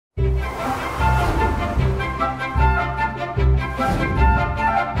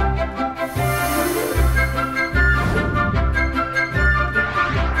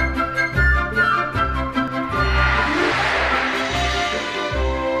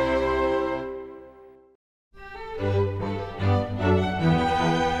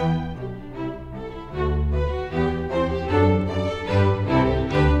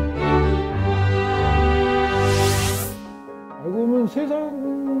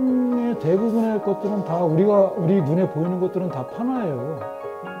시장의 대부분의 것들은 다 우리 눈에 보이는 것들은 다 판화예요.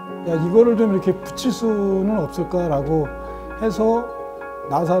 야, 이거를 좀 이렇게 붙일 수는 없을까라고 해서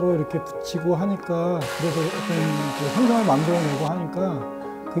나사로 이렇게 붙이고 하니까, 그래서 어떤 그 형상을 만들어내고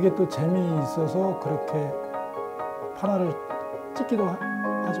하니까 그게 또 재미있어서 그렇게 판화를 찍기도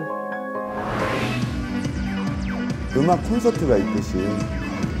하죠. 음악 콘서트가 있듯이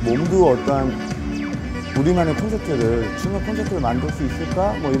몸도 어떠한 우리만의 콘서트를, 춤의 콘서트를 만들 수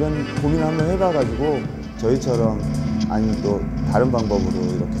있을까? 뭐 이런 고민을 한번 해봐가지고 저희처럼 아니면 또 다른 방법으로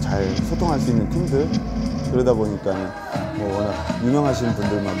이렇게 잘 소통할 수 있는 팀들, 그러다 보니까 뭐 워낙 유명하신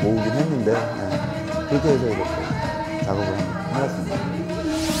분들만 모으긴 했는데 그렇게 해서 이렇게 작업을 해봤습니다.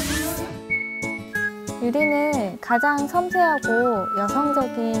 유리는 가장 섬세하고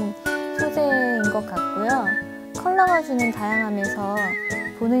여성적인 소재인 것 같고요. 컬러가 주는 다양함에서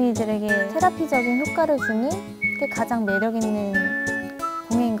보는 이들에게 테라피적인 효과를 주는 게 가장 매력 있는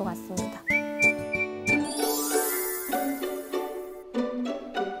공예인 것 같습니다.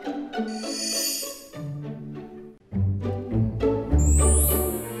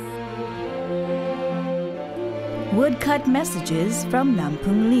 Woodcut Messages from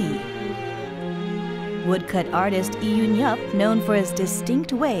Nampoong-ri. Woodcut artist Lee Yun-yub, known for his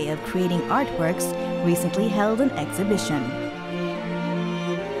distinct way of creating artworks, recently held an exhibition.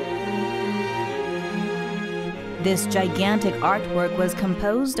 This gigantic artwork was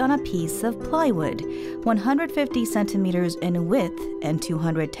composed on a piece of plywood, 150 centimeters in width and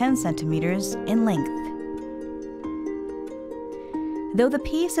 210 centimeters in length. Though the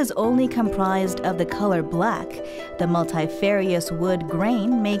piece is only comprised of the color black, the multifarious wood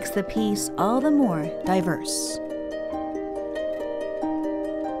grain makes the piece all the more diverse.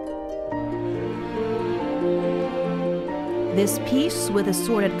 This piece with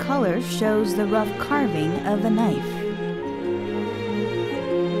assorted colors shows the rough carving of the knife.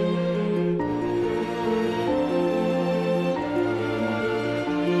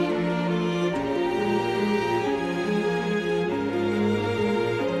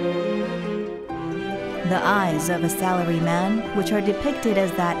 The eyes of a salaryman, which are depicted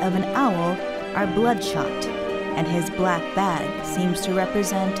as that of an owl, are bloodshot, and his black bag seems to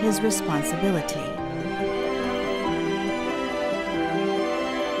represent his responsibility.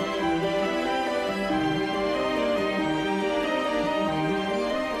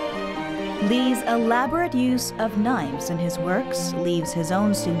 Lee's elaborate use of knives in his works leaves his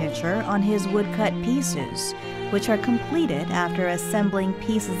own signature on his woodcut pieces, which are completed after assembling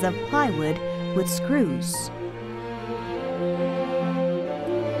pieces of plywood with screws.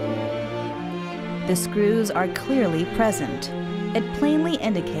 The screws are clearly present. It plainly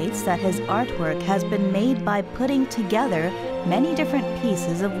indicates that his artwork has been made by putting together many different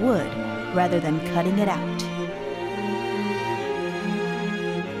pieces of wood rather than cutting it out.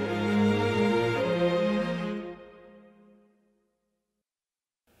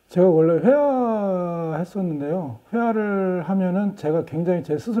 제가 원래 회화 했었는데요. 회화를 하면은 제가 굉장히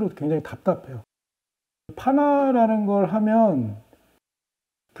제 스스로 굉장히 답답해요. 판화라는 걸 하면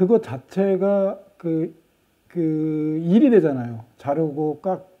그것 자체가 그 일이 되잖아요. 자르고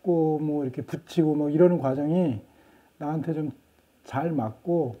깎고 뭐 이렇게 붙이고 뭐 이러는 과정이 나한테 좀 잘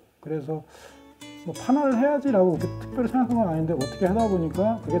맞고, 그래서 뭐 판화를 해야지라고 그렇게 특별히 생각한 건 아닌데 어떻게 하다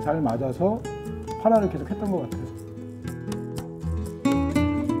보니까 그게 잘 맞아서 판화를 계속 했던 것 같아요.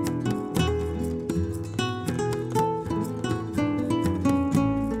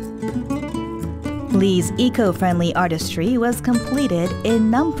 Lee's eco-friendly artistry was completed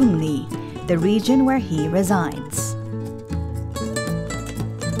in Nampoong-ri, the region where he resides.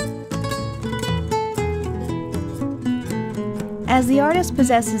 As the artist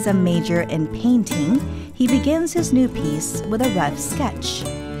possesses a major in painting, he begins his new piece with a rough sketch.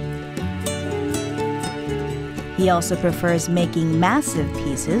 He also prefers making massive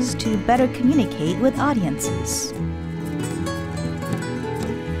pieces to better communicate with audiences.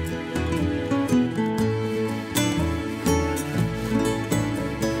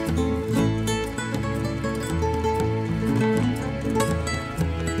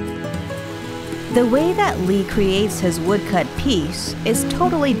 The way that Lee creates his woodcut piece is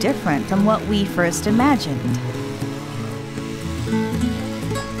totally different from what we first imagined.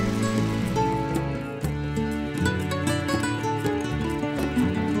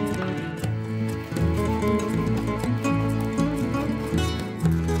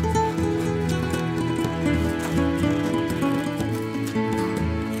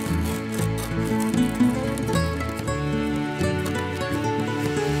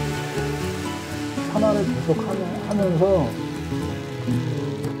 판화를 계속 하면서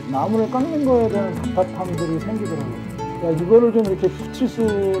나무를 깎는 거에 대한 답답함들이 생기더라고요. 야, 이거를 좀 이렇게 붙일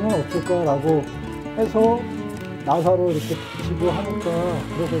수는 없을까라고 해서 나사로 이렇게 붙이고 하니까,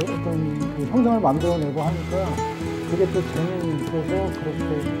 그래서 어떤 그 형상을 만들어내고 하니까 그게 또 재미있어서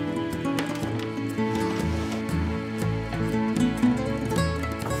그렇게.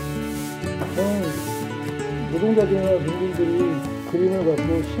 노동자들이나 민중들이 그림을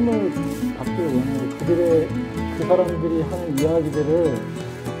갖고 힘을 받기를 원해요. 그 사람들이 하는 이야기들을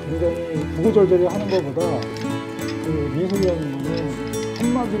굉장히 구구절절히 하는 것보다 그 미술이라는 거는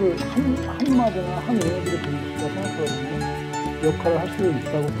한마디나 한 이미지를 보여줄 수 있다고 생각하거든요. 역할을 할 수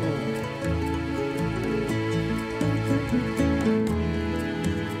있다고 생각해요.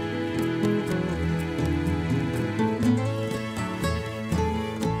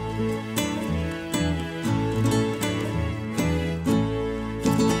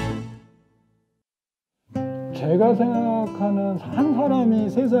 제가 생각하는 한 사람이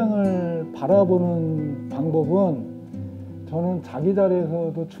세상을 바라보는 방법은 저는 자기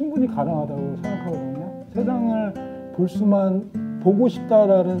자리에서도 충분히 가능하다고 생각하거든요. 세상을 보고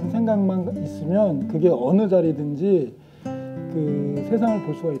싶다라는 생각만 있으면 그게 어느 자리든지 그 세상을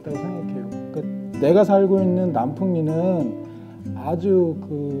볼 수가 있다고 생각해요. 그러니까 내가 살고 있는 남풍리는 아주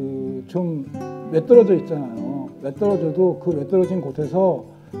좀 외떨어져 있잖아요. 외떨어져도 그 외떨어진 곳에서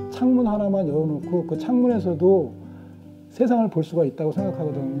창문 하나만 열어놓고 그 창문에서도 세상을 볼 수가 있다고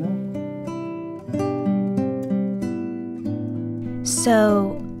생각하거든요.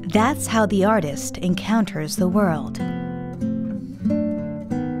 So that's how the artist encounters the world.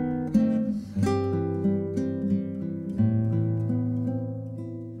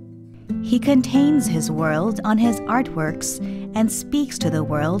 He contains his world on his artworks and speaks to the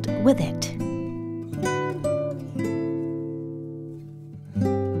world with it.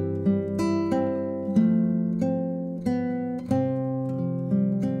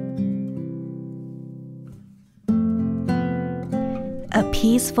 A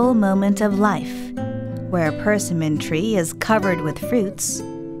peaceful moment of life, where a persimmon tree is covered with fruits,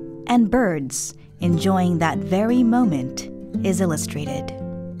 and birds enjoying that very moment, is illustrated.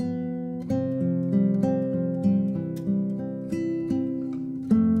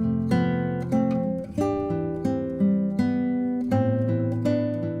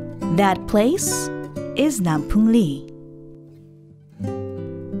 That place is Nampoong-ri,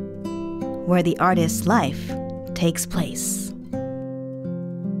 where the artist's life takes place.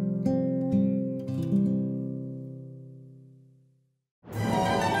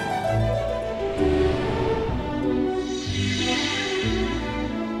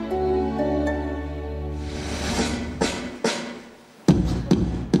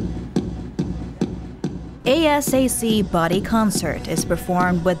 ASAC body concert is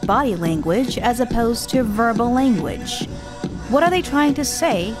performed with body language as opposed to verbal language. What are they trying to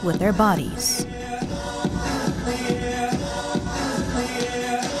say with their bodies?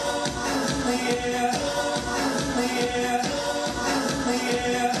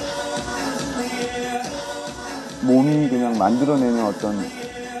 몸이 그냥 만들어내는 어떤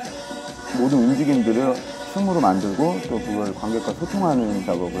모든 움직임들을 춤으로 만들고 또 그걸 관객과 소통하는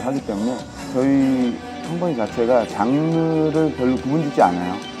작업을 하기 때문에 저희 컴퍼니 자체가 장르를 별로 구분짓지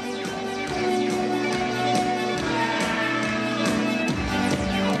않아요.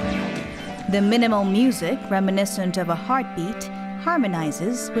 The minimal music, reminiscent of a heartbeat,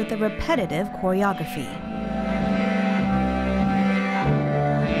 harmonizes with the repetitive choreography.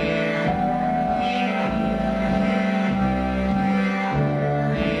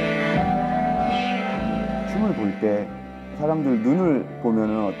 춤을 볼 때 사람들 눈을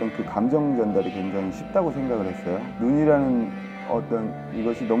보면은 어떤 그 감정 전달이 굉장히 쉽다고 생각을 했어요. 눈이라는 어떤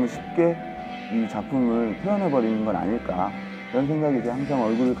이것이 너무 쉽게 이 작품을 표현해버리는 건 아닐까 이런 생각이 이제 항상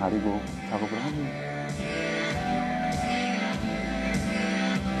얼굴을 가리고 작업을 합니다.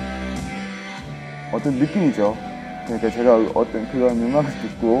 어떤 느낌이죠. 그러니까 제가 어떤 그런 음악을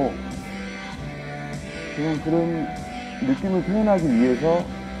듣고 그냥 그런 느낌을 표현하기 위해서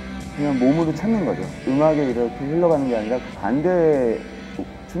그냥 몸으로 찾는 거죠. 음악에 이렇게 흘러가는 게 아니라 그 반대의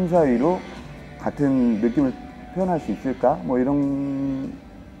춤 사이로 같은 느낌을 표현할 수 있을까? 뭐 이런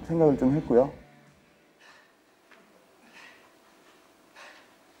생각을 좀 했고요.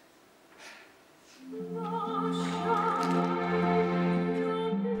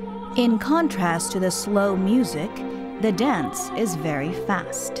 In contrast to the slow music, the dance is very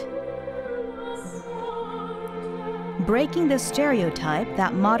fast. Breaking the stereotype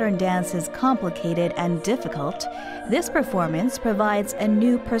that modern dance is complicated and difficult, this performance provides a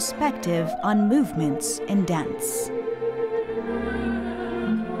new perspective on movements in dance.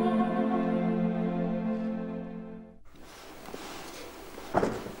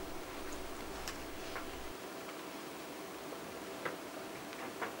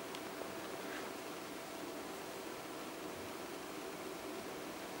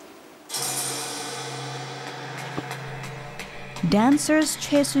 dancers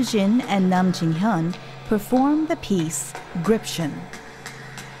Choi Soo-jin and Nam Jin-hyun perform the piece Gription.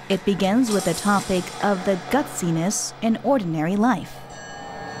 It begins with the topic of the gutsiness in ordinary life.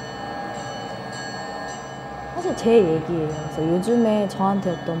 사실 제 얘기예요. 그래서 요즘에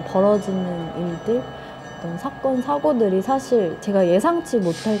저한테 어떤 벌어지는 일들, 어떤 사건, 사고들이 사실 제가 예상치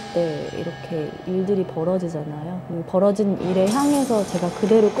못할 때 이렇게 일들이 벌어지잖아요. 벌어진 일에 향해서 제가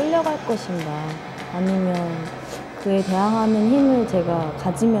그대로 끌려갈 것인가, 아니면 그에 대항하는 힘을 제가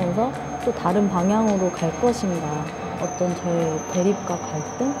가지면서 또 다른 방향으로 갈 것인가, 어떤 저의 대립과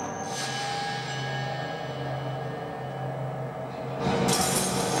갈등?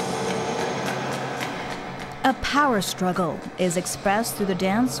 A power struggle is expressed through the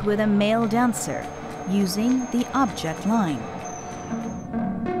dance with a male dancer using the object line.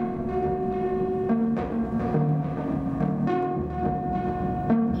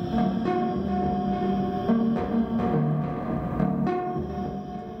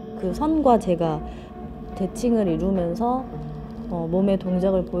 그 선과 제가 대칭을 이루면서 몸의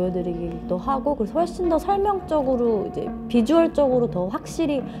동작을 보여드리기도 하고, 그래서 훨씬 더 설명적으로, 이제 비주얼적으로 더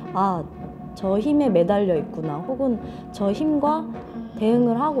확실히 저 힘에 매달려 있구나, 혹은 저 힘과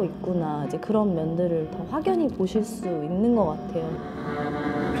대응을 하고 있구나, 이제 그런 면들을 더 확연히 보실 수 있는 것 같아요.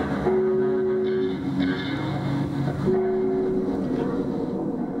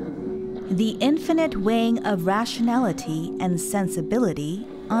 The infinite weighing of rationality and sensibility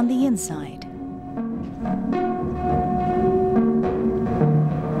on the inside.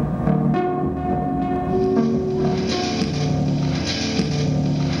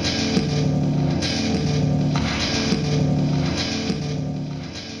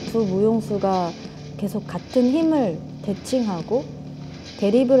 두 무용수가 계속 같은 힘을 대칭하고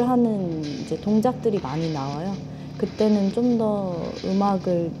대립을 하는 이제 동작들이 많이 나와요. 그때는 좀 더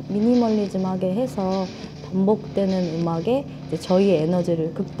음악을 미니멀리즘하게 해서 반복되는 음악에 이제 저희의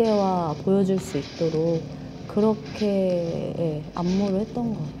에너지를 극대화 보여줄 수 있도록 그렇게 안무를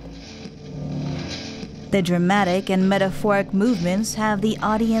했던 것 같아요. The dramatic and metaphoric movements have the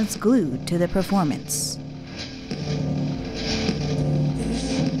audience glued to the performance.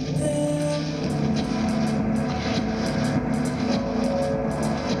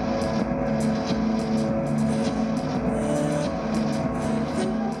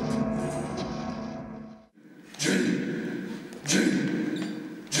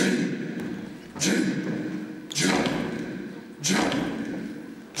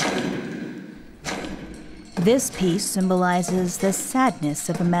 This piece symbolizes the sadness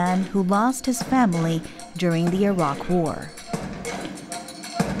of a man who lost his family during the Iraq War.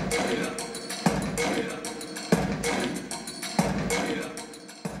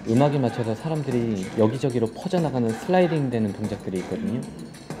 음악에 맞춰서 사람들이 여기저기로 퍼져나가는 슬라이딩 되는 동작들이 있거든요.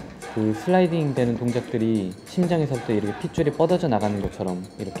 그 슬라이딩 되는 동작들이 심장에서부터 이렇게 핏줄이 뻗어져 나가는 것처럼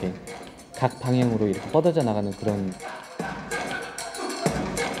이렇게 각 방향으로 이렇게 뻗어져 나가는 그런.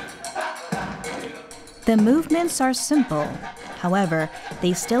 The movements are simple. However,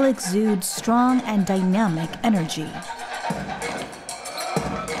 they still exude strong and dynamic energy.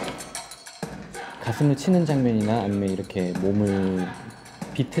 가슴을 치는 장면이나 아니면 이렇게 몸을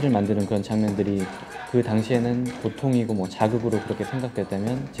비트를 만드는 그런 장면들이 그 당시에는 고통이고 뭐 자극으로 그렇게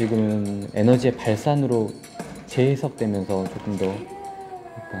생각됐다면 지금은 에너지의 발산으로 재해석되면서 조금 더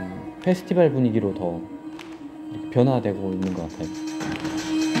약간 페스티벌 분위기로 더 이렇게 변화되고 있는 것 같아요.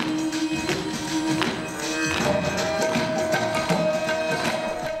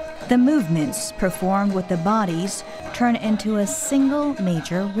 The movements performed with the bodies turn into a single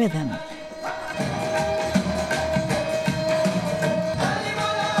major rhythm.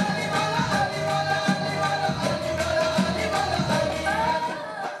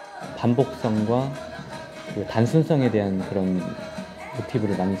 반복성과 그 단순성에 대한 그런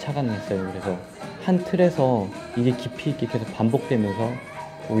모티브를 많이 착안했어요. 그래서 한 틀에서 이게 깊이 있게 계속 반복되면서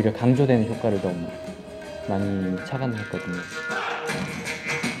오히려 강조되는 효과를 더 많이 착안했거든요.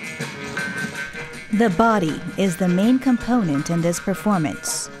 The body is the main component in this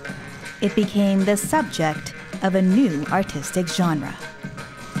performance. It became the subject of a new artistic genre.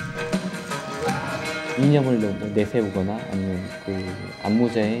 이념을 내세우거나 아니면 그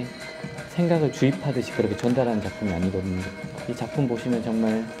안무자의 생각을 주입하듯이 그렇게 전달하는 작품이 아니거든요. 이 작품 보시면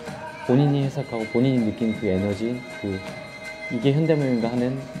정말 본인이 해석하고 본인이 느낀 그 에너지, 이게 현대무용인가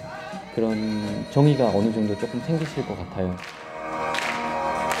하는 그런 정의가 어느 정도 조금 생기실 것 같아요.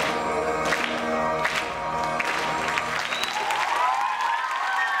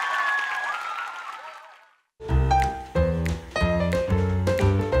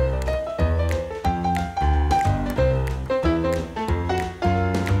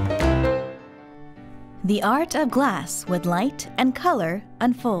 The art of glass with light and color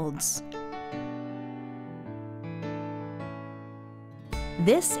unfolds.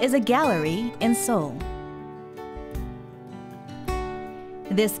 This is a gallery in Seoul.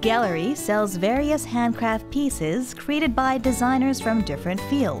 This gallery sells various handcraft pieces created by designers from different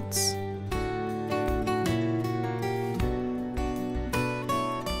fields.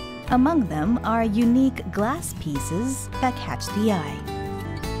 Among them are unique glass pieces that catch the eye.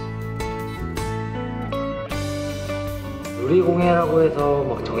 유리공예라고 해서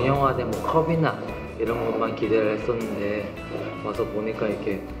막 정형화된 뭐 컵이나 이런 것만 기대를 했었는데 와서 보니까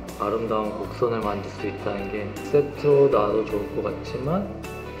이렇게 아름다운 곡선을 만들 수 있다는 게 세트로 놔도 좋을 것 같지만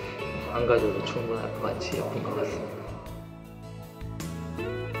안 가져도 충분할 것 같이 예쁜 것 같습니다.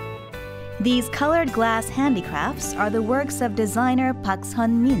 These colored glass handicrafts are the works of designer Park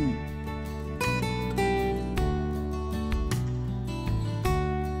Sun-min.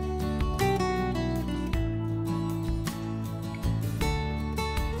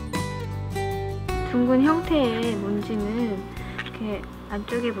 둥근 형태의 문지는 이렇게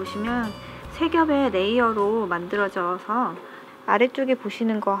안쪽에 보시면 세 겹의 레이어로 만들어져서 아래쪽에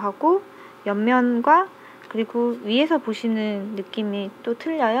보시는 거하고 옆면과 그리고 위에서 보시는 느낌이 또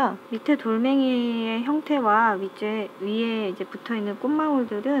틀려요. 밑에 돌멩이의 형태와 위에 이제 붙어있는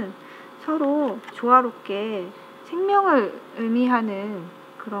꽃망울들은 서로 조화롭게 생명을 의미하는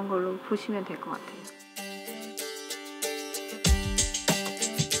그런 걸로 보시면 될 것 같아요.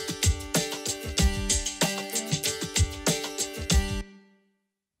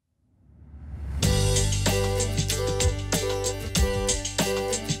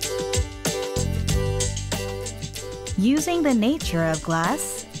 Using the nature of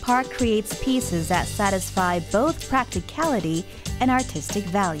glass, Park creates pieces that satisfy both practicality and artistic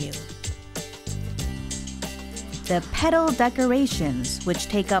value. The petal decorations, which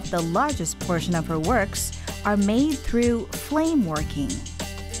take up the largest portion of her works, are made through flame working.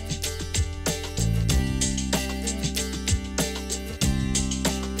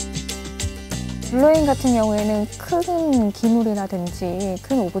 블로잉 같은 경우에는 큰 기물이라든지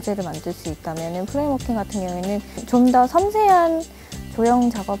큰 오브제를 만들 수 있다면 프레임워킹 같은 경우에는 좀 더 섬세한 조형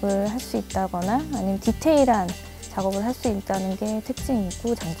작업을 할 수 있다거나 아니면 디테일한 작업을 할 수 있다는 게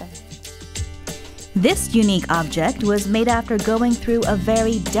특징이고 장점입니다. This unique object was made after going through a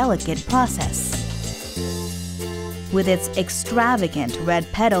very delicate process. With its extravagant red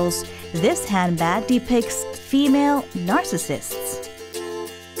petals, this handbag depicts female narcissists.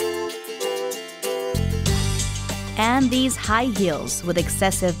 And these high heels with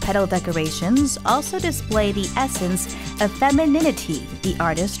excessive petal decorations also display the essence of femininity the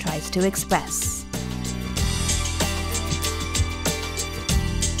artist tries to express.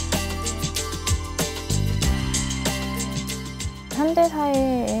 현대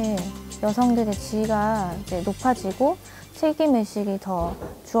사회에 여성들의 지위가 이제 높아지고 책임의식이 더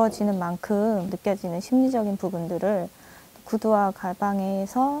주어지는 만큼 느껴지는 심리적인 부분들을 구두와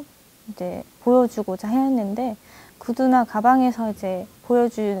가방에서 이제 보여주고자 했는데 구두나 가방에서 이제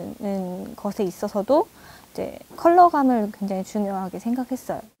보여주는 것에 있어서도 이제 컬러감을 굉장히 중요하게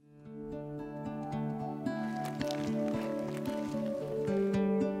생각했어요.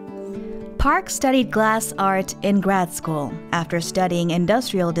 Park studied glass art in grad school after studying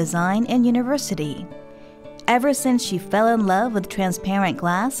industrial design in university. Ever since she fell in love with transparent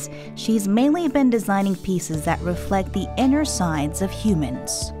glass, she's mainly been designing pieces that reflect the inner sides of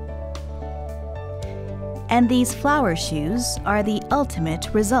humans. And these flower shoes are the ultimate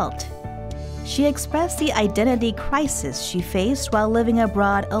result. She expressed the identity crisis she faced while living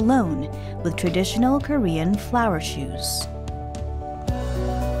abroad alone with traditional Korean flower shoes.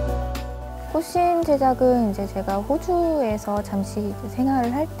 꽃신 제작은 이제 제가 호주에서 잠시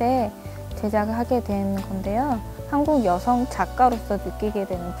생활을 할 때 제작을 하게 된 건데요. 한국 여성 작가로서 느끼게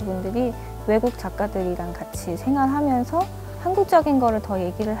되는 부분들이 외국 작가들이랑 같이 생활하면서 한국적인 거를 더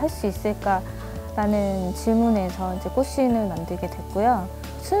얘기를 할 수 있을까라는 질문에서 이제 꽃신을 만들게 됐고요.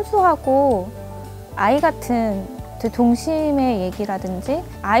 순수하고 아이 같은 동심의 얘기라든지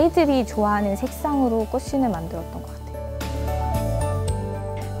아이들이 좋아하는 색상으로 꽃신을 만들었던 것 같아요.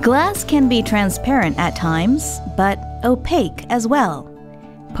 Glass can be transparent at times, but opaque as well.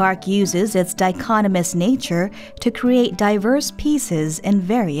 Park uses its dichotomous nature to create diverse pieces in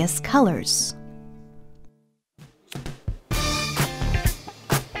various colors.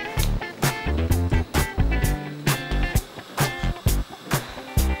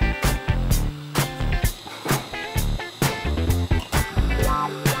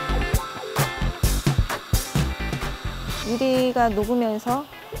 유리가 녹으면서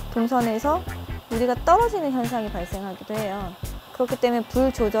동선에서 유리가 떨어지는 현상이 발생하기도 해요. 그렇기 때문에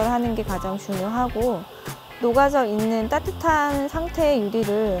불 조절하는 게 가장 중요하고 녹아져 있는 따뜻한 상태의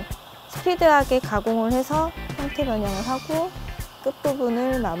유리를 스피드하게 가공을 해서 형태 변형을 하고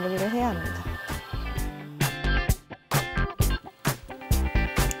끝부분을 마무리를 해야 합니다.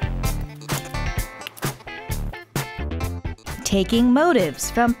 Taking motives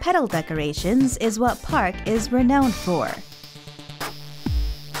from petal decorations is what Park is renowned for.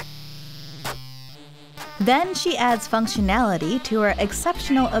 Then she adds functionality to her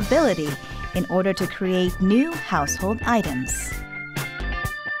exceptional ability in order to create new household items.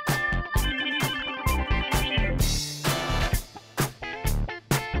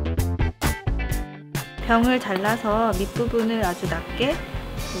 병을 잘라서 밑부분을 아주 낮게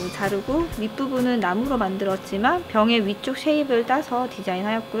자르고 밑부분은 나무로 만들었지만 병의 위쪽 쉐입을 따서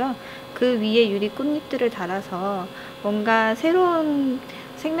디자인하였고요. 그 위에 유리 꽃잎들을 달아서 뭔가 새로운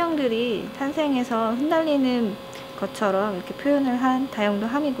생명들이 탄생해서 흩날리는 것처럼 이렇게 표현을 한 다용도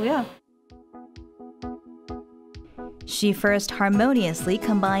함이고요. She first harmoniously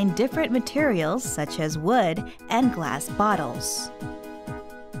combined different materials such as wood and glass bottles.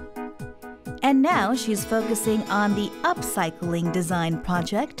 And now she's focusing on the upcycling design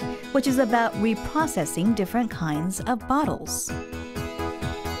project, which is about reprocessing different kinds of bottles.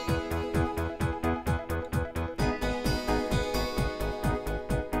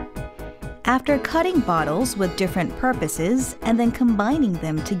 After cutting bottles with different purposes and then combining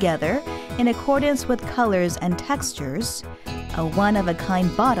them together in accordance with colors and textures, a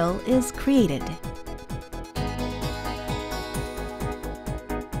one-of-a-kind bottle is created.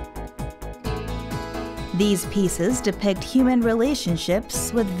 These pieces depict human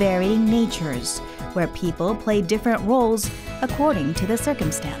relationships with varying natures, where people play different roles according to the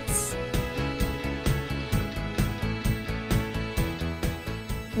circumstance.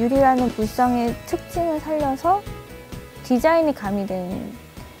 유리라는 불상의 특징을 살려서 디자인이 가미된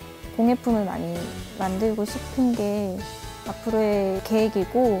공예품을 많이 만들고 싶은 게 앞으로의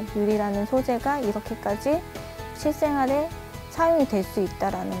계획이고, 유리라는 소재가 이렇게까지 실생활에 사용이 될 수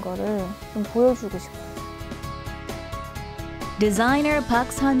있다는 거를 좀 보여주고 싶어요. Designer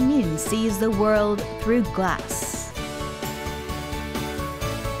Park Sun-min sees the world through glass.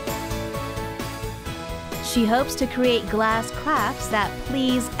 She hopes to create glass crafts that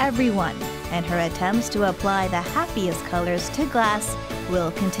please everyone, and her attempts to apply the happiest colors to glass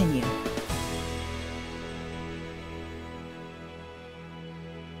will continue.